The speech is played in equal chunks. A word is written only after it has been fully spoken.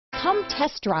Come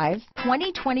test drive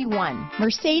 2021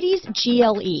 Mercedes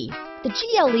GLE. The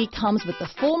GLE comes with the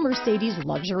full Mercedes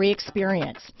luxury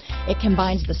experience. It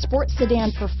combines the sports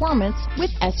sedan performance with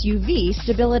SUV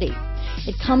stability.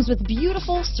 It comes with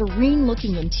beautiful,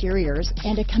 serene-looking interiors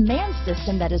and a command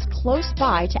system that is close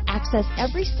by to access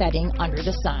every setting under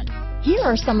the sun. Here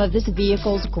are some of this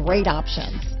vehicle's great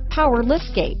options: power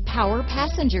liftgate, power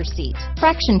passenger seat,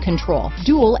 traction control,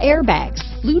 dual airbags,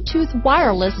 Bluetooth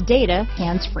wireless data,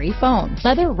 hands-free phone,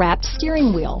 leather-wrapped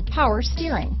steering wheel, power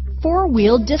steering,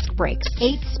 four-wheel disc brakes,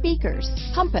 8 speakers,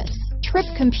 compass, trip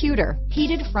computer,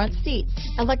 heated front seats,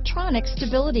 electronic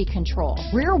stability control,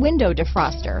 rear window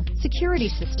defroster, security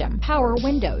system, power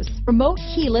windows, remote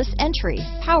keyless entry,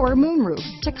 power moonroof,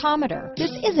 tachometer.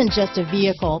 This isn't just a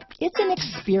vehicle, it's an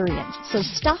experience. So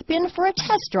stop in for a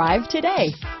test drive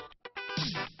today.